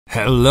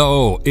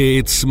Hello,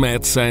 it's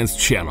Mad Science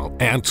Channel,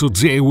 and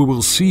today we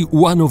will see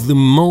one of the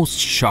most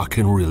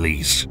shocking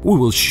release. We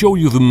will show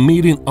you the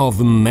meeting of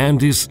a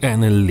Mantis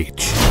and a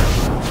Leech.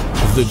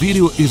 The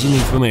video is an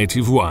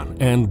informative one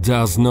and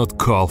does not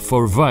call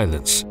for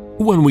violence.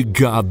 When we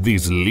got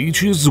these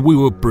leeches, we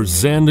were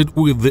presented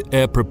with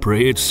the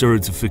appropriate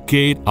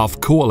certificate of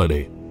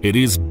quality. It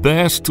is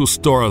best to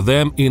store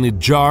them in a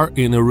jar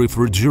in a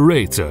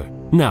refrigerator.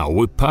 Now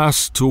we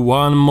pass to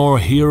one more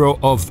hero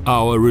of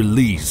our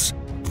release.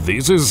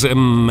 This is a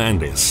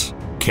Mantis.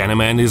 Can a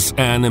Mantis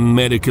and a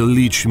medical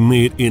leech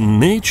meet in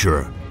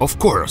nature? Of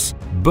course,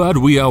 but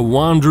we are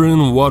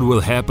wondering what will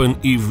happen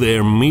if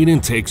their meeting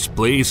takes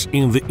place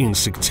in the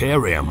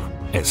insectarium.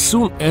 As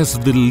soon as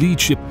the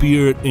leech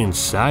appeared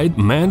inside,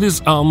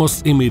 Mantis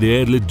almost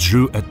immediately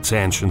drew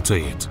attention to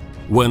it.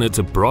 When it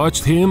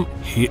approached him,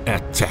 he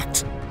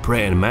attacked.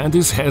 Praying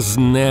Mantis has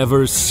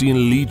never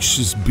seen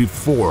leeches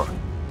before,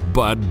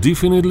 but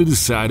definitely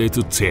decided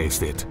to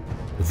taste it.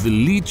 The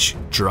leech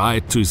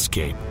tried to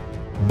escape,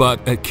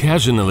 but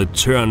occasionally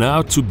turned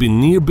out to be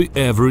nearby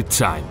every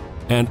time,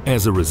 and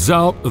as a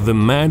result, the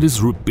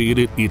Mantis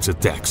repeated its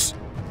attacks.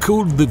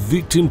 Could the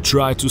victim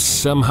try to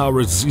somehow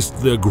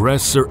resist the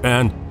aggressor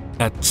and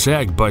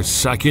attack by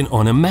sucking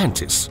on a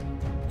Mantis?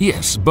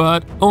 Yes,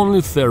 but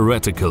only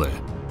theoretically.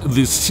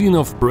 The scene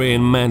of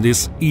praying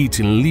Mantis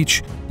eating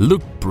leech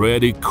looked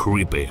pretty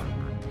creepy.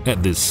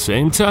 At the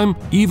same time,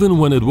 even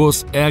when it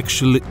was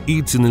actually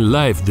eaten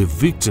alive, the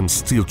victim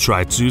still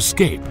tried to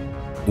escape.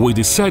 We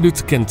decided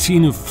to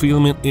continue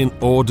filming in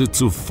order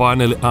to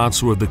finally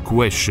answer the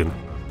question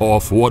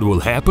of what will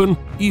happen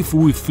if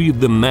we feed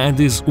the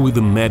Mantis with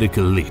a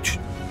medical leech.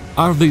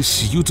 Are they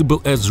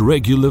suitable as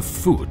regular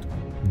food?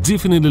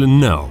 Definitely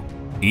no,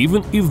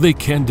 even if they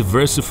can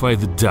diversify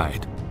the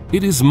diet.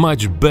 It is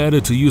much better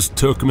to use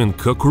Turkmen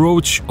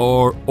cockroach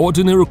or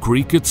ordinary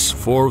crickets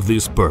for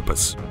this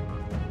purpose.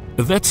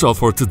 That's all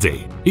for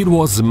today. It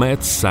was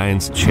Mad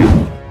Science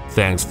Channel.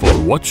 Thanks for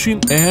watching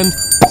and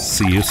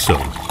see you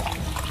soon.